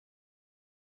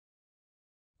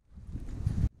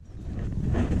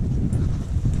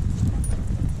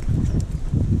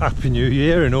Happy New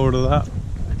Year and all of that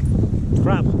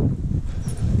crap.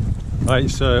 Right,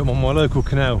 so I'm on my local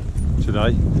canal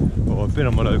today. Well, I've been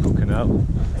on my local canal,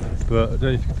 but I don't know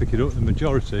if you can pick it up. The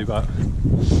majority, about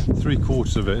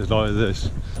 3/4 of it, is like this,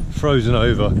 frozen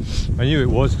over. I knew it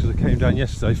was because I came down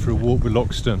yesterday for a walk with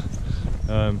Loxton.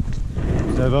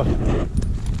 As ever,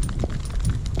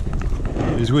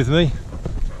 he's with me,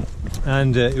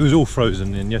 and it was all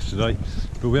frozen in yesterday.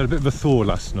 But we had a bit of a thaw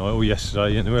last night, or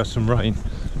yesterday, and we had some rain,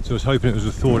 so I was hoping it was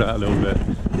thawed out a little bit.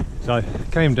 So I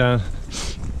came down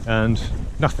and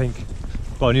nothing,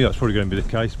 but I knew that's probably going to be the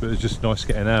case, but it was just nice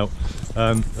getting out.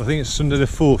 I think it's Sunday the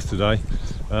 4th today.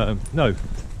 No,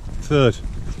 3rd.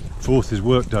 4th is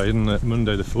work day, isn't it?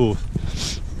 Monday the 4th.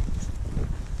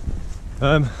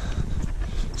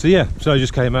 So yeah, so I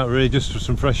just came out really just for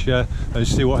some fresh air and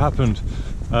see what happened.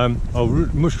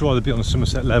 I'd much rather be on the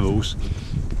Somerset Levels.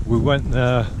 We went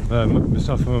there,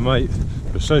 myself and my mate,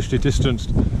 for a socially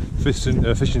distanced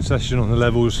fishing session on the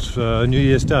Levels for New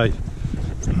Year's Day.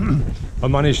 I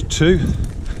managed 2,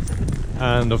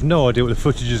 and I've no idea what the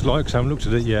footage is like because I haven't looked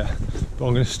at it yet, but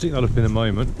I'm going to stick that up in a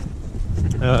moment.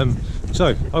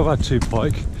 So I've had 2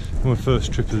 pike on my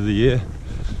first trip of the year,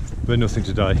 but nothing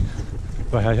today.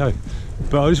 But hey ho.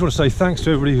 But I just want to say thanks to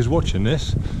everybody who's watching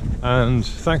this, and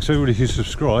thanks to everybody who's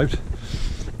subscribed.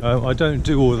 I don't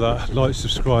do all that like,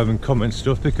 subscribe and comment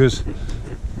stuff because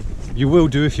you will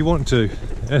do if you want to,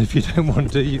 and if you don't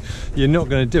want to, you're not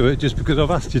going to do it just because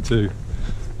I've asked you to.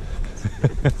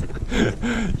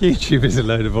 YouTube is a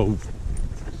load of old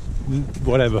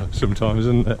whatever sometimes,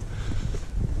 isn't it?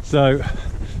 So,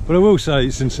 but I will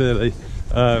say sincerely,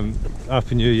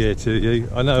 Happy New Year to you.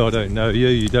 I know I don't know you,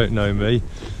 you don't know me,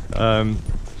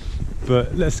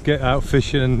 but let's get out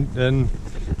fishing and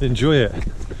enjoy it.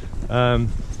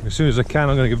 As soon as I can,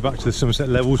 I'm going to get back to the Somerset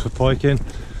Levels for piking.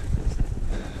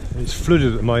 It's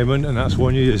flooded at the moment, and that's why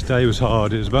New Year's Day was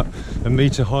hard. It was about a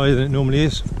metre higher than it normally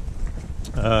is,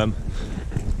 and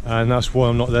that's why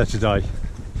I'm not there today.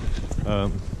 I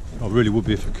really would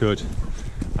be if I could,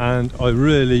 and I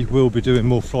really will be doing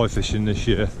more fly fishing this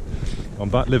year. I'm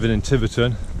back living in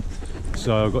Tiverton,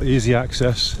 so I've got easy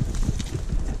access.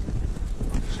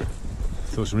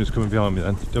 Thought somebody was coming behind me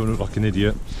then, don't look like an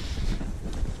idiot.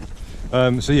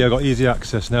 So yeah, I've got easy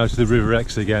access now to the River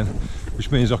Exe again,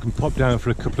 which means I can pop down for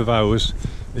a couple of hours,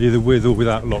 either with or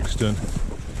without Loxton.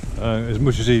 As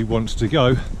much as he wants to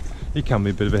go, he can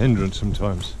be a bit of a hindrance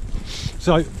sometimes.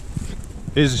 So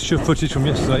here's the footage from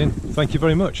yesterday, and thank you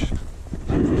very much.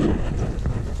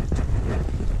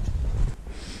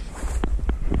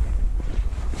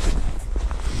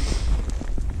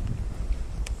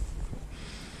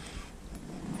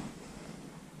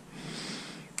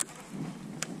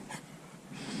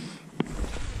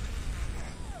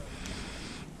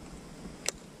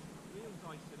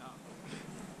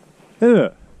 Isn't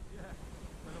it?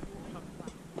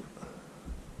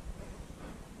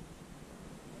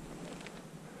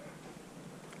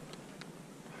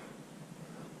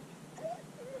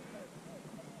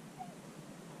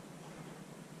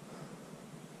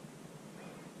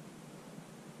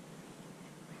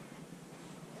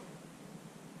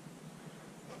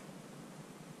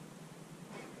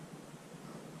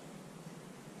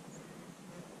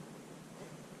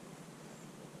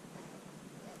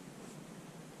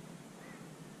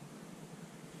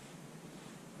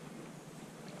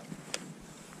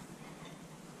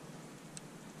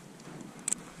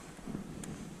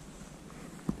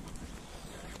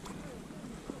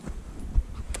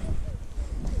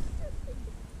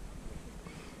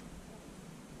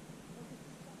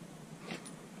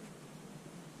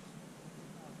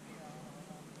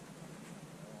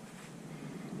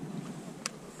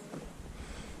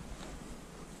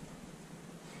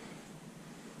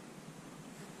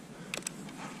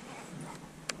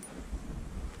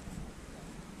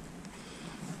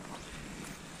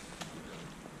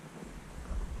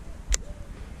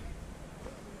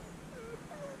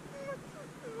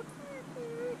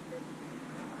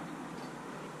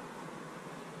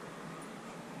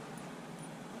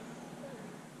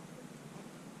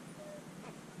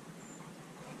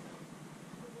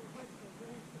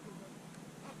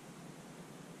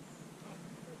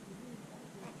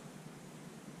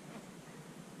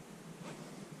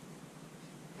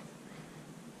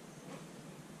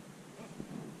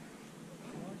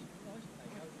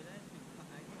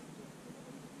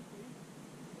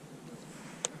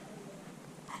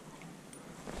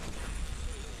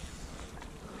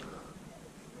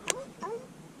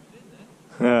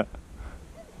 Yeah.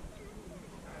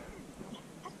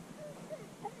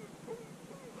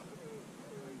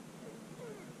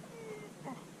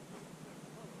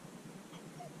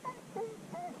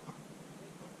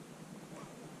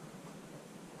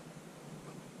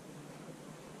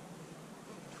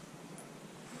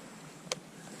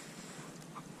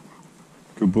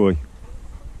 Good boy.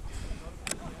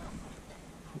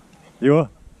 You are?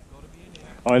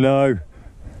 I know.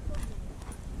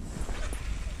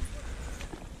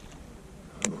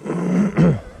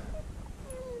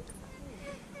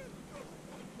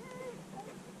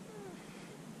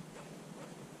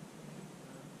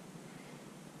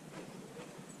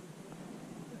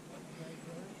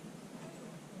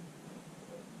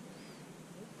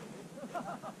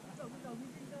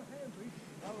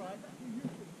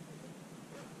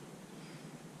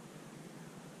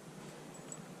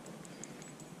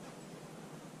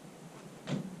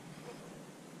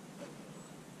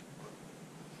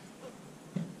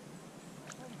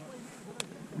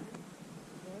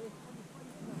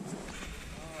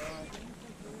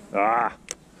 Ah.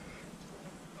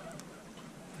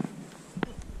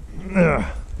 Ugh.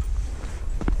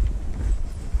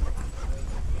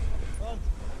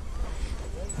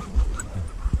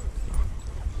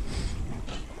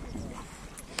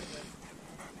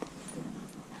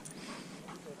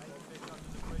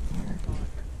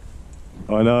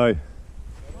 I know.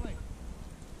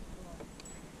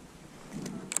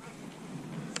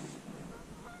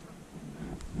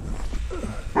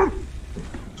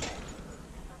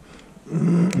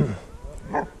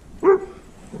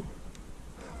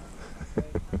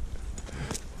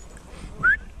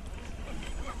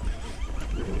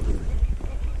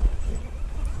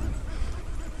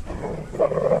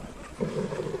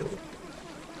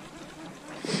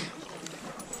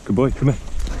 Good boy, come here.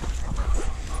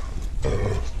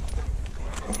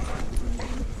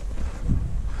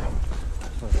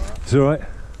 It's all right.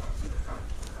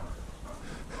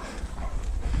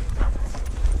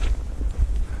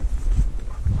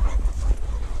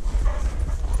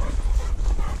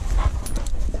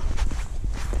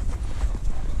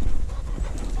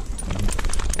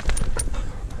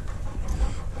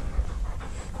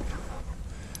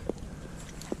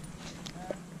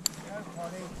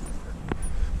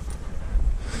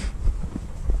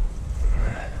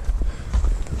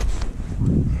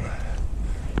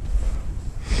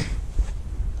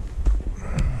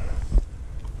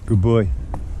 Good boy.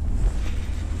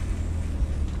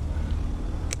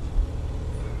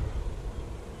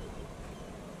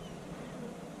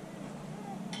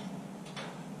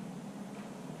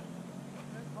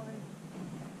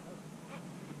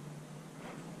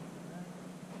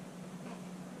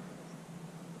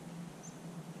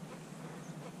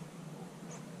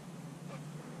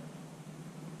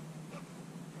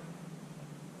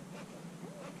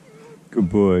 Good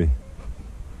boy.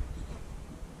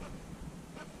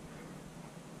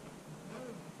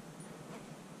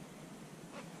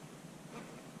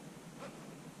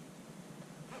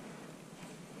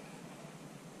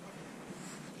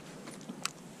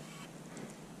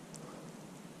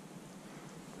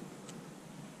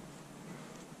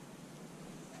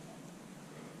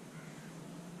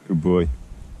 Good boy.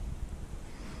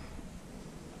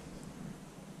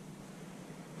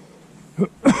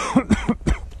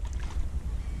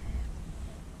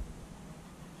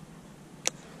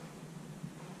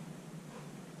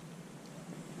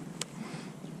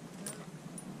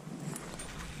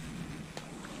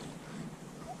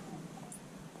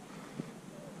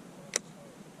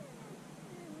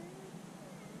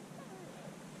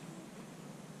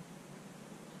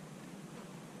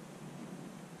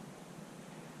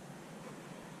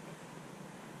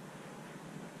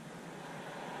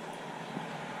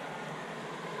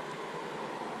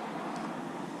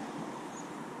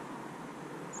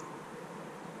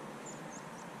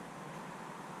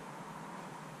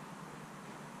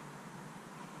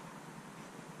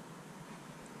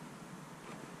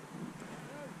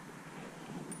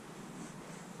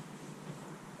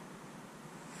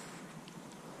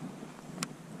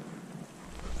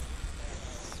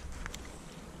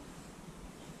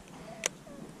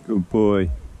 Good boy.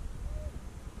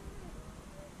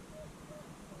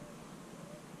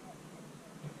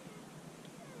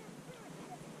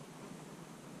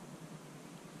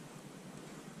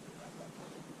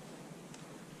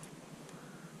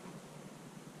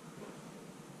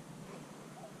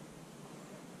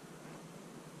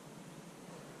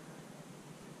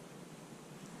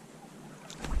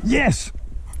 Yes!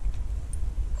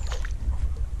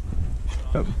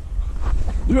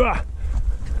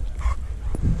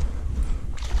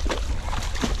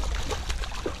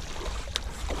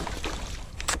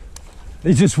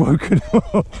 He just woken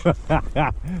up.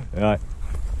 Right.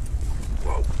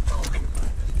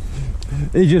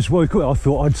 He just woke up. I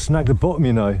thought I'd snag the bottom,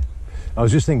 you know. I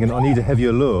was just thinking I need a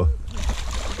heavier lure.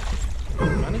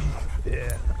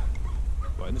 Yeah.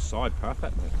 Right in the side,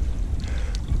 perfect, mate.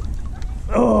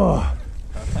 Oh.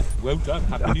 Perfect. Well done.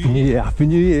 Happy New Year. Happy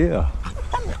New Year.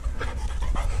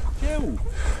 Chill.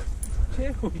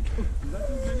 Chill.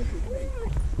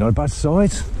 Not a bad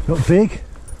size, not big.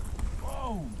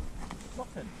 Whoa.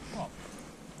 Floatant. Stop.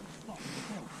 Stop.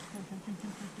 Chill.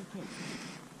 Chill.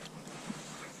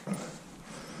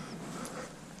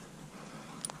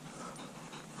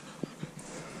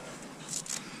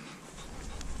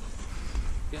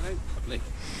 Get out. Lovely.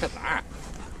 Look at that.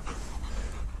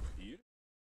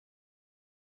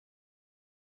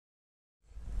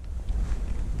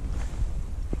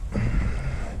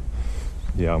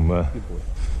 Yeah, I'm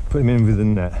putting him in with the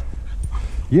net.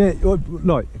 Yeah,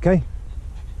 right, okay.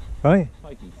 Right?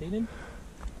 Pike, you seen him?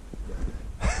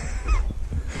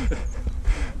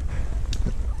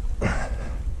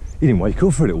 He didn't wake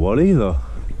up for a little while either.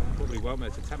 Probably well, mate.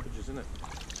 It's the temperatures, isn't it?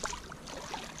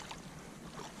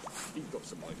 He's got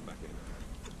some life back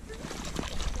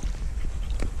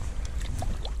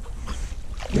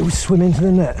in. He'll swim into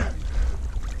the net.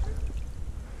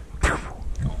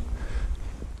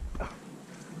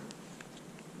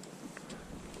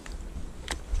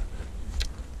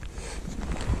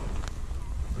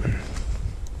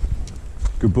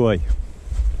 Good boy.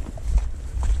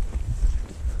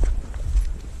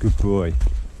 Good boy.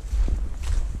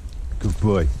 Good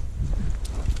boy.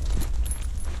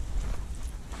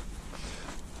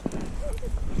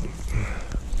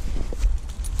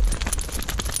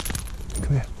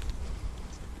 Come here.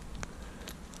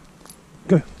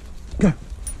 Go. Go.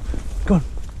 Go on.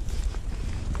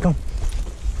 Go on.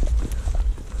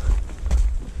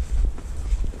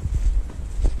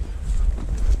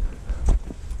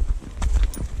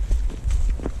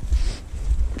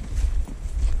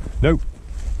 No.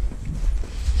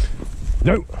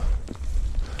 No.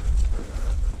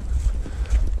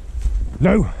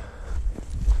 No.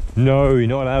 No, you're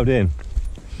not allowed in.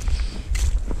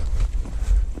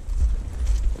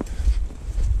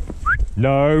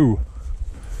 No.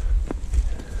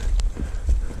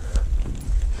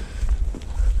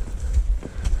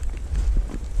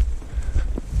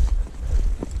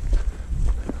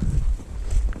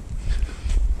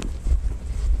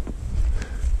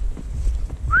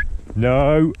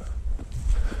 No.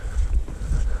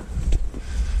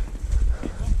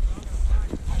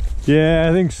 Yeah,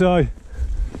 I think so.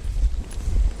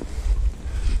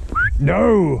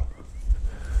 No.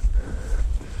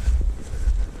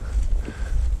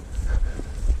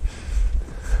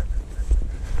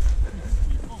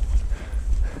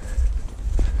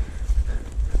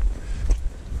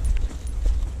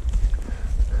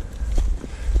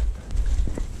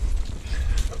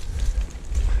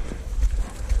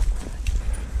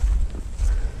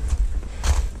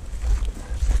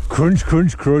 Crunch,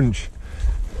 crunch, crunch.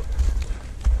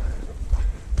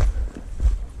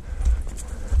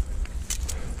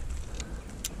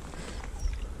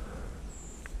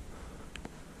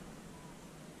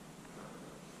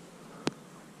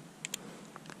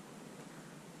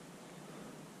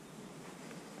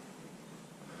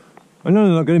 I know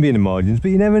they're not going to be in the margins, but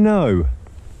you never know.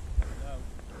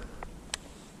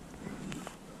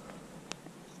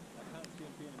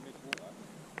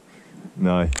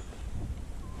 No.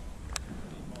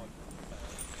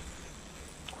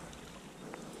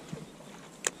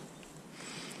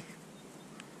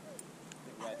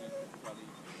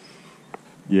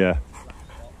 Yeah.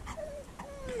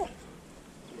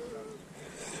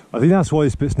 I think that's why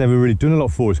this bit's never really done a lot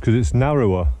for us, because it's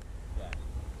narrower.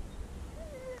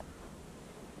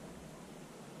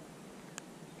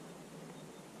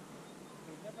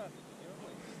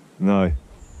 No.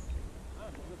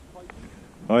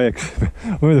 Oh yeah, I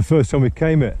remember the first time we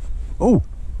came it. Oh!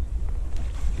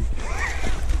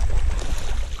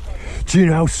 Do you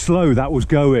know how slow that was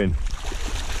going?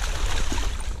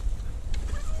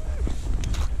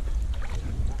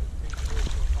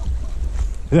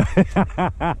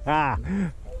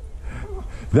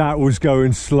 That was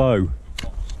going slow.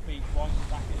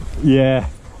 Yeah.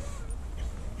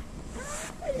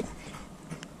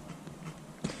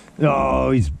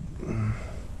 Oh, he's...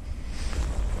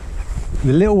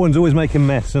 The little ones always make a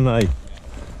mess, don't they?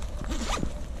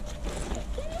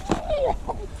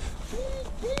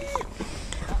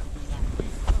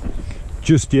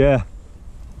 Just, yeah.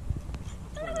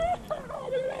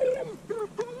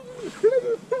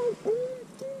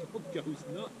 Goes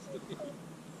nuts.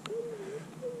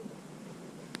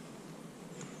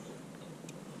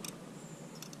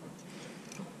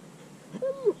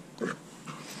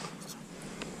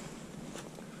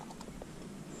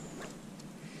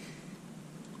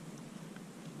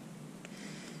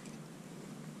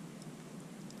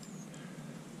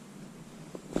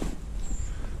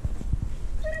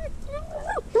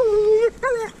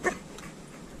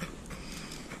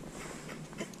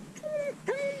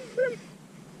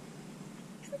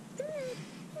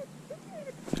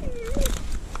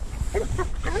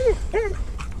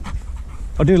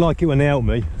 I do like it when they help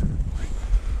me.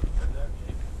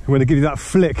 When they give you that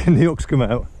flick and the hooks come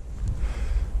out.